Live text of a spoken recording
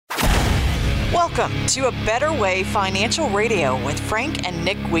Welcome to A Better Way Financial Radio with Frank and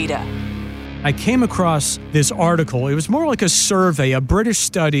Nick Guida. I came across this article. It was more like a survey, a British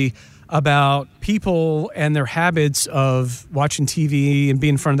study about people and their habits of watching TV and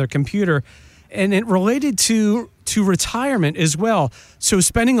being in front of their computer. And it related to retirement as well. So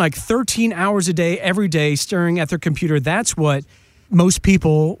spending like 13 hours a day, every day, staring at their computer, that's what most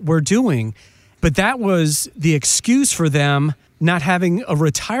people were doing. But that was the excuse for them not having a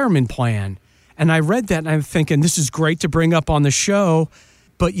retirement plan. And I read that and I'm thinking, this is great to bring up on the show,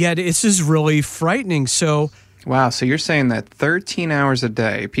 but yet this is really frightening. So, wow. So you're saying that 13 hours a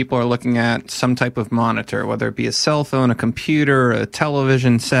day, people are looking at some type of monitor, whether it be a cell phone, a computer, a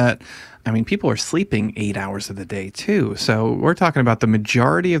television set. I mean, people are sleeping 8 hours of the day too. So we're talking about the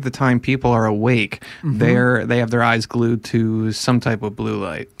majority of the time people are awake. Mm-hmm. They have their eyes glued to some type of blue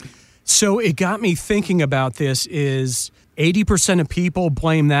light. So it got me thinking about this is 80% of people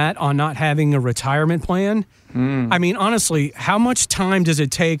blame that on not having a retirement plan. I mean, honestly, how much time does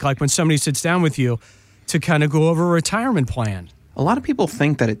it take, like when somebody sits down with you, to kind of go over a retirement plan? A lot of people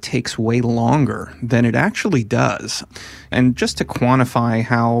think that it takes way longer than it actually does. And just to quantify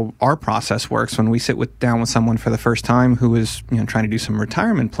how our process works when we sit down with someone for the first time who is trying to do some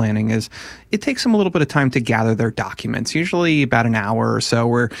retirement planning is it takes them a little bit of time to gather their documents, usually about an hour or so,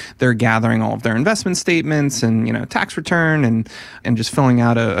 where they're gathering all of their investment statements and tax return and just filling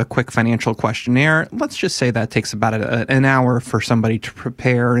out a quick financial questionnaire. Let's just say that takes about an hour for somebody to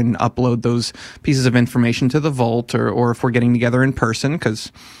prepare and upload those pieces of information to the vault, or if we're getting together in person,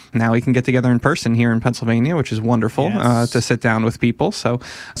 because now we can get together in person here in Pennsylvania, which is wonderful. Yes. To sit down with people. So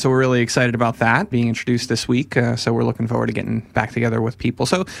we're really excited about that being introduced this week. So we're looking forward to getting back together with people.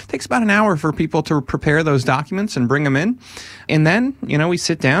 So it takes about an hour for people to prepare those documents and bring them in. And then, we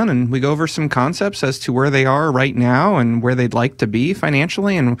sit down and we go over some concepts as to where they are right now and where they'd like to be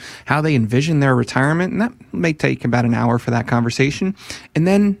financially and how they envision their retirement. And that may take about an hour for that conversation. And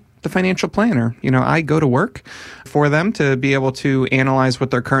then the financial planner. I go to work for them to be able to analyze what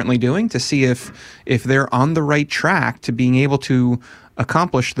they're currently doing to see if they're on the right track to being able to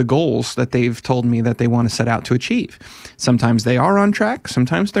accomplish the goals that they've told me that they want to set out to achieve. Sometimes they are on track,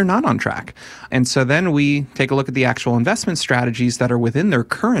 sometimes they're not on track. And so then we take a look at the actual investment strategies that are within their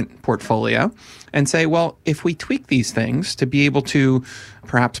current portfolio and say, well, if we tweak these things to be able to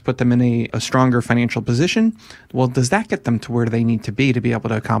perhaps put them in a stronger financial position, well, does that get them to where they need to be able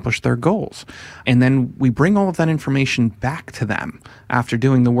to accomplish their goals? And then we bring all of that information back to them after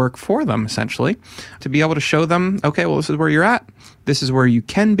doing the work for them, essentially, to be able to show them, okay, well, this is where you're at. This is where you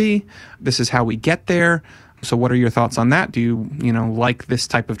can be. This is how we get there. So what are your thoughts on that? Do you, like this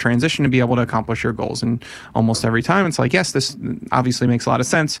type of transition to be able to accomplish your goals? And almost every time it's like, yes, this obviously makes a lot of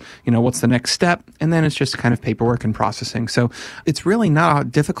sense. What's the next step? And then it's just kind of paperwork and processing. So it's really not a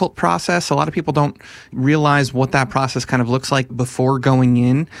difficult process. A lot of people don't realize what that process kind of looks like before going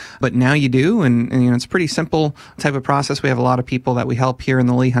in, but now you do. And it's a pretty simple type of process. We have a lot of people that we help here in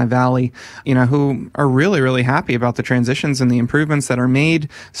the Lehigh Valley, who are really, really happy about the transitions and the improvements that are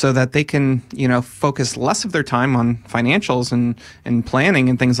made so that they can, focus less of their time on financials and planning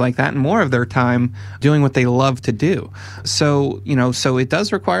and things like that, and more of their time doing what they love to do. So, so it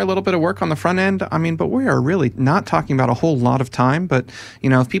does require a little bit of work on the front end. I mean, but we are really not talking about a whole lot of time. But,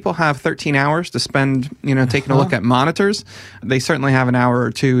 if people have 13 hours to spend, taking a look at monitors, they certainly have an hour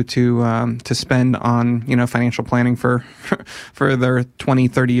or two to spend on, financial planning for their 20,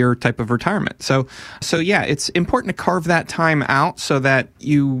 30-year type of retirement. So yeah, it's important to carve that time out so that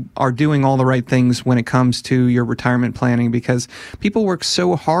you are doing all the right things when it comes to your retirement planning, because people work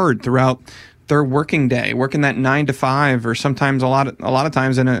so hard throughout their working day, working that 9 to 5, or sometimes a lot of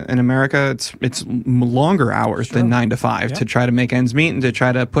times in America, it's longer hours than 9 to 5 to try to make ends meet and to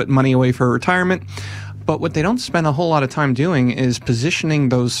try to put money away for retirement. But what they don't spend a whole lot of time doing is positioning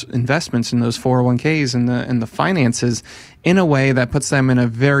those investments in those 401ks and the finances in a way that puts them in a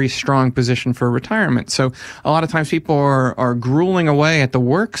very strong position for retirement. So a lot of times people are grueling away at the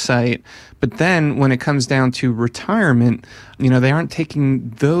work site, but then when it comes down to retirement, they aren't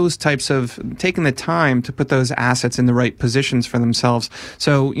taking the time to put those assets in the right positions for themselves.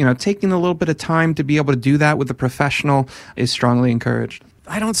 So, taking a little bit of time to be able to do that with a professional is strongly encouraged.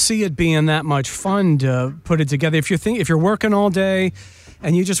 I don't see it being that much fun to put it together. If you're working all day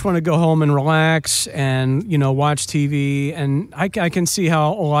and you just want to go home and relax and, watch TV, and I can see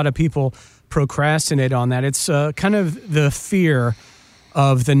how a lot of people procrastinate on that. It's kind of the fear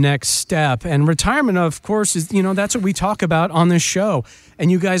of the next step. And retirement, of course, is, that's what we talk about on this show.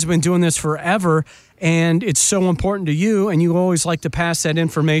 And you guys have been doing this forever, and it's so important to you, and you always like to pass that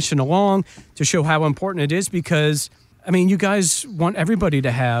information along to show how important it is, because, you guys want everybody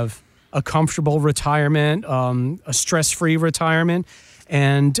to have a comfortable retirement, a stress-free retirement.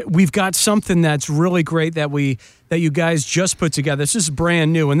 And we've got something that's really great that you guys just put together. This is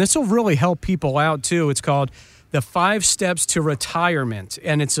brand new, and this will really help people out too. It's called The 5 Steps to Retirement,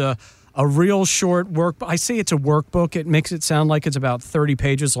 and it's a real short work. I say it's a workbook. It makes it sound like it's about 30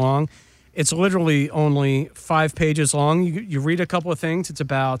 pages long. It's literally only 5 pages long. You read a couple of things. It's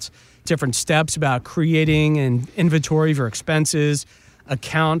about different steps about creating an inventory of your expenses,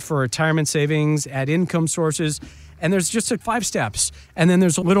 account for retirement savings, add income sources. And there's just 5 steps. And then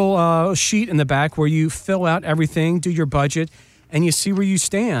there's a little sheet in the back where you fill out everything, do your budget, and you see where you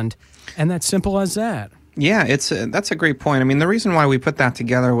stand. And that's simple as that. Yeah, that's a great point. I mean, the reason why we put that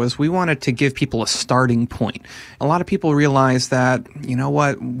together was we wanted to give people a starting point. A lot of people realize that, you know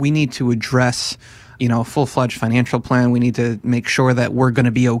what, we need to address a full-fledged financial plan. We need to make sure that we're going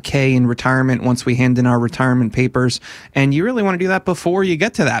to be okay in retirement once we hand in our retirement papers. And you really want to do that before you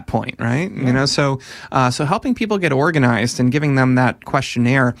get to that point, right? Yeah. So helping people get organized and giving them that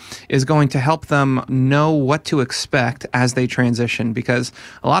questionnaire is going to help them know what to expect as they transition. Because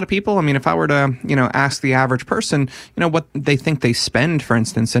a lot of people, I mean, if I were to, ask the average person, what they think they spend, for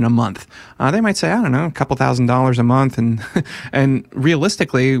instance, in a month, they might say, I don't know, a couple $1,000s a month. And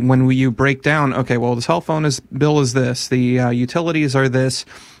realistically, when you break down, okay, well, the cell phone bill is this, the utilities are this,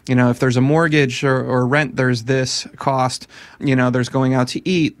 if there's a mortgage or rent, there's this cost, there's going out to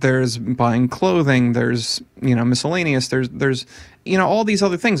eat, there's buying clothing, there's, miscellaneous, there's all these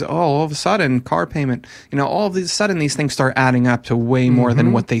other things. All of a sudden, car payment, all of a sudden these things start adding up to way more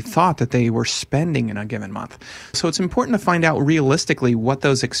than what they thought that they were spending in a given month. So it's important to find out realistically what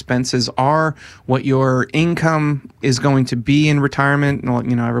those expenses are, what your income is going to be in retirement.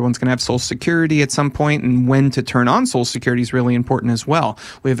 Everyone's going to have Social Security at some point, and when to turn on Social Security is really important as well.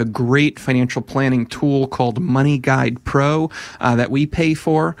 We have a great financial planning tool called Money Guide Pro that we pay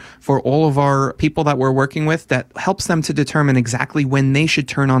for all of our people that we're working with that helps them to determine exactly when they should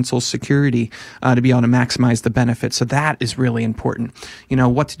turn on Social Security to be able to maximize the benefits. So that is really important.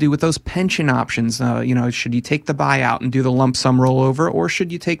 What to do with those pension options. Should you take the buyout and do the lump sum rollover, or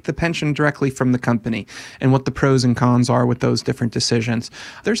should you take the pension directly from the company, and what the pros and cons are with those different decisions.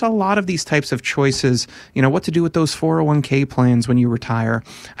 There's a lot of these types of choices. What to do with those 401k plans when you retire,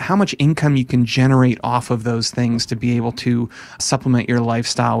 how much income you can generate off of those things to be able to supplement your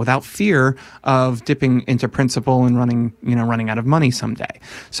lifestyle without fear of dipping into principal and running out of money someday.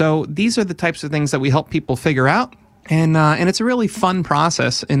 So these are the types of things that we help people figure out. And it's a really fun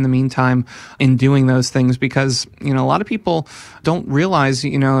process in the meantime in doing those things, because, a lot of people don't realize,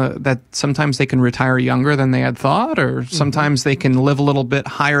 that sometimes they can retire younger than they had thought, or sometimes they can live a little bit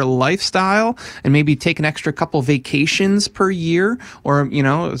higher lifestyle and maybe take an extra couple vacations per year, or,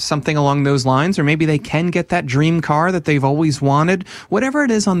 something along those lines, or maybe they can get that dream car that they've always wanted. Whatever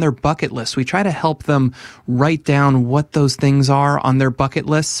it is on their bucket list, we try to help them write down what those things are on their bucket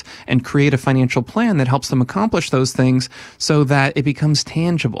lists and create a financial plan that helps them accomplish those things so that it becomes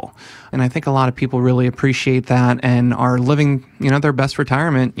tangible. And I think a lot of people really appreciate that and are living, their best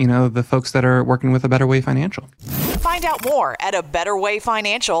retirement, the folks that are working with A Better Way Financial. Find out more at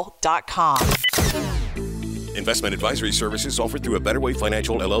abetterwayfinancial.com. Investment advisory services offered through A Better Way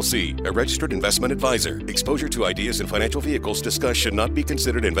Financial, LLC, a registered investment advisor. Exposure to ideas and financial vehicles discussed should not be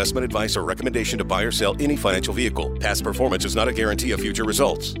considered investment advice or recommendation to buy or sell any financial vehicle. Past performance is not a guarantee of future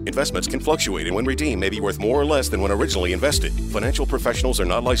results. Investments can fluctuate, and when redeemed may be worth more or less than when originally invested. Financial professionals are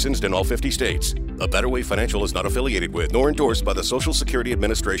not licensed in all 50 states. A Better Way Financial is not affiliated with nor endorsed by the Social Security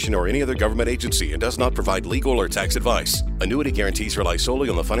Administration or any other government agency and does not provide legal or tax advice. Annuity guarantees rely solely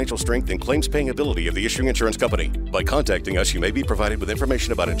on the financial strength and claims-paying ability of the issuing insurance company. By contacting us, you may be provided with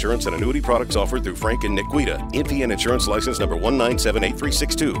information about insurance and annuity products offered through Frank and Nick Guida, NPN Insurance License number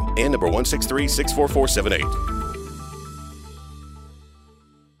 1978362 and number 163-64478.